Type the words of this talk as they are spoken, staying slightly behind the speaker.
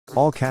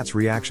All cats'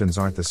 reactions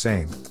aren't the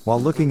same.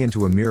 While looking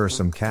into a mirror,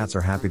 some cats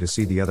are happy to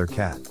see the other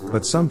cat,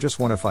 but some just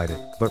want to fight it.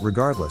 But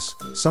regardless,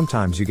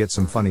 sometimes you get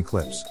some funny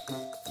clips.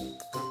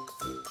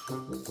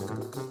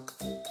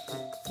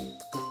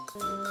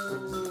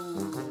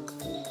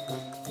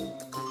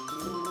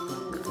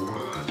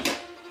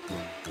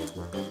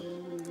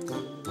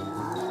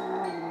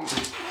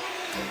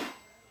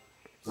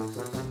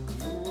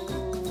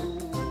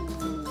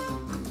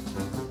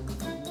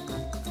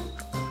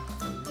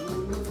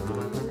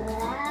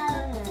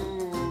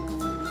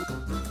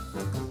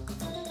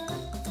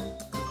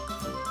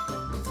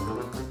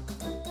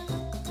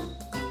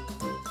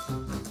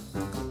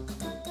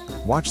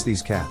 Watch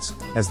these cats,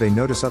 as they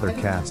notice other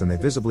cats and they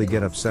visibly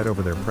get upset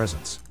over their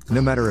presence,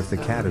 no matter if the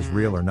cat is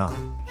real or not.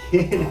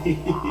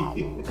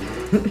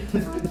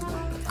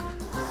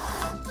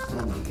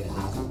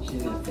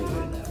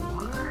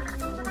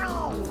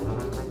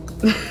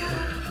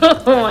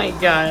 Oh my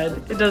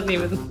god, it doesn't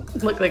even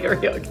look like a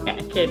real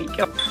cat, kitty.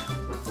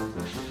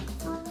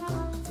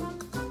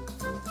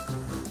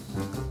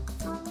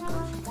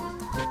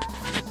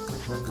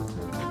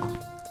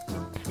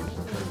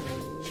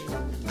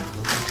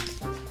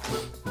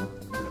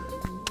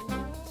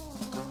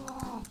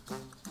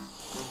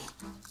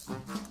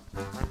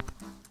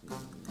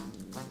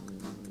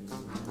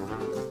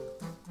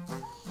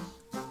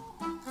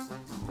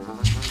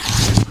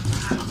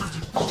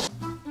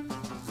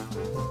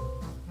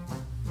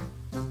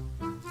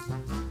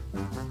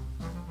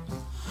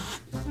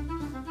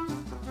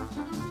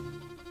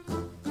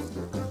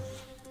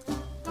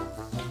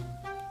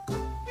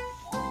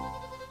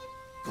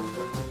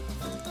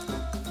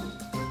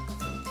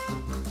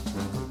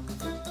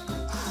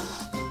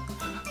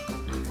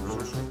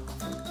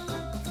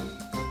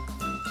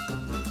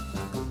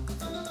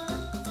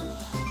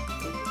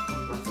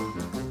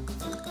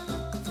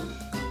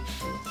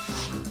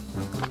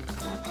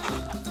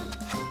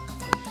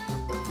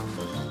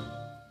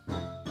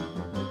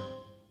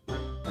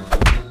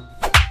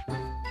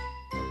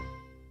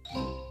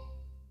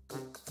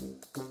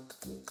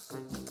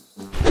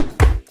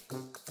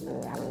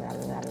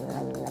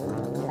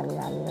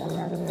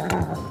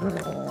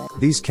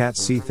 These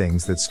cats see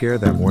things that scare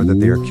them or that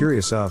they are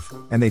curious of,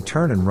 and they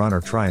turn and run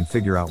or try and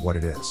figure out what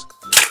it is.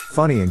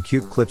 Funny and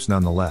cute clips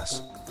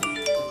nonetheless.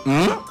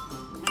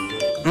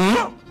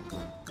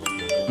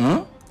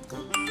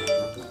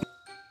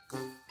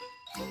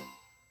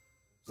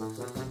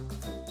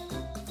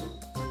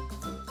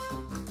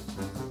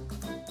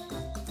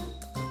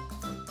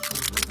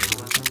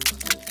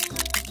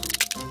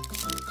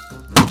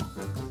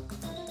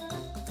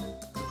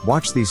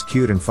 Watch these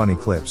cute and funny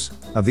clips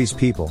of these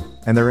people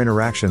and their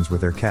interactions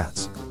with their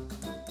cats.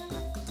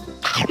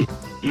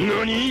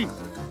 NANI?!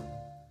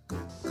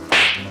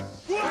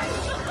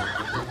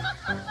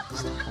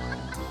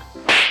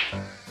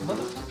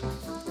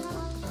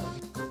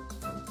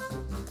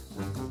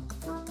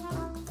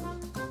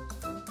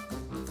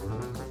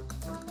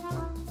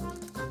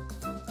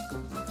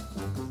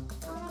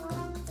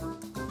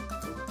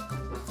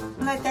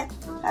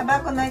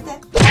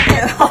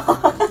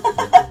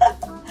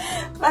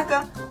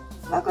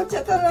 Bako, ち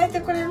ょっと泣いて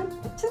くれる？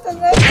ちょっと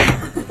泣いて。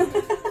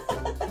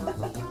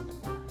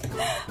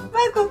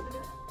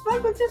バ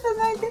コ、ちょっと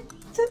泣いて。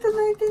ちょっと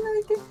泣いて。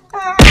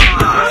あ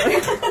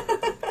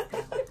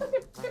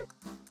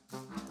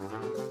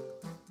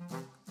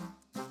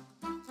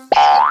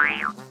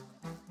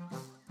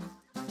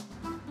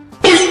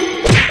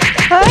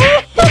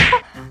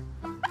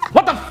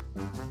What the f-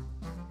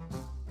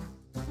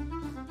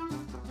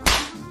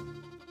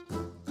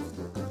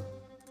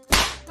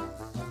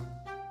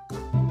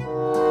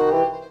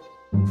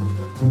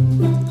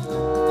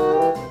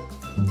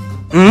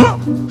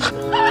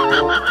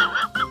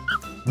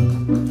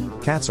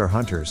 Cats are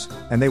hunters,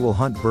 and they will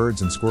hunt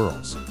birds and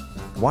squirrels.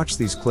 Watch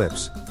these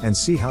clips, and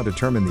see how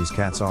determined these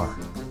cats are.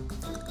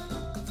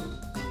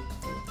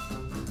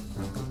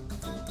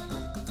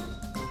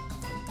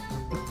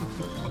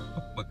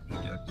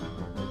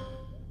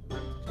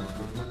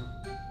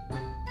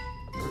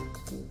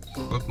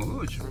 Korkma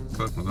babacığım.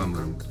 Korkma, ben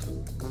varım.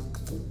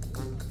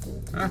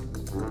 Heh,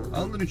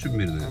 aldın üçün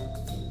birini.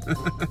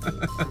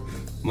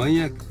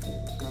 Manyak.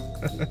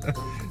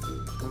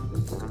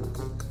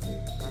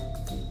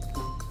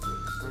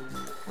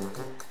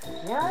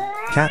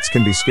 Cats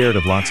can be scared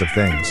of lots of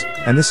things,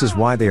 and this is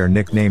why they are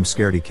nicknamed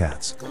scaredy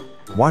cats.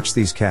 Watch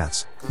these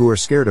cats, who are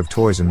scared of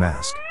toys and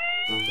masks.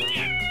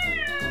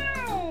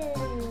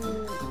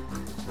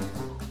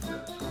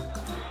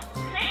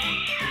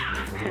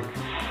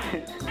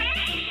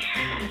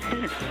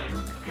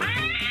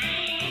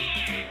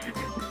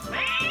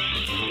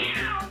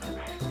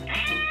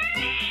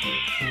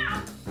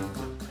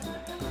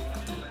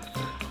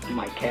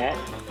 My cat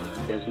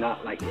does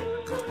not like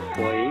it.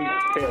 Boy, he's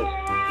pissed.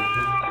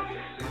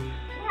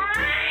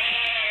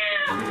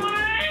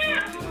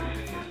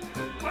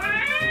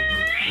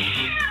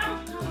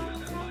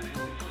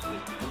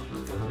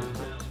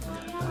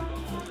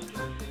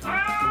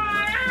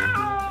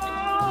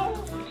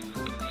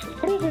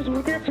 What is this,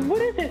 Grayson?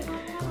 What is it?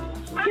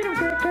 Get him,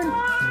 Grayson!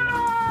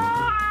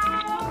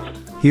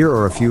 Here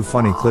are a few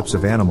funny clips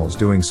of animals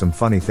doing some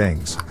funny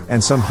things,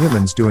 and some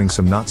humans doing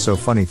some not so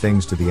funny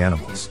things to the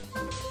animals.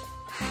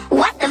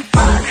 What the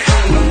fuck?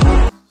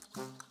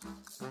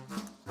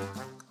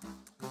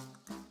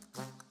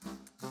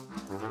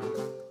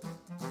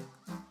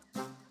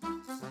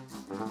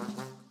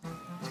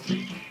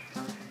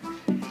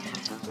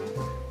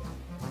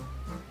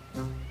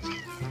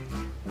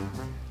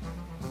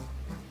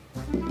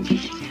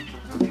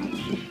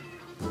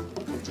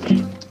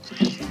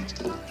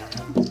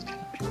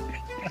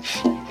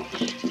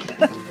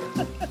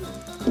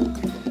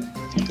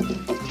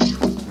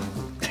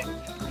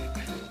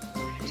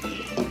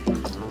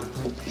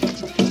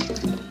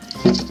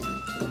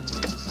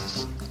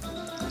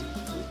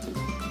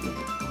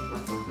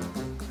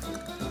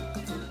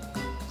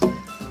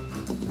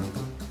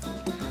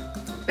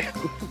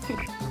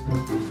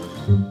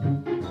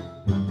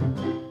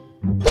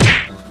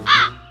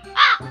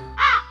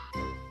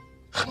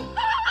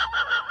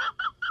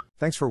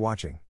 Thanks for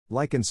watching,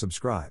 like and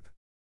subscribe.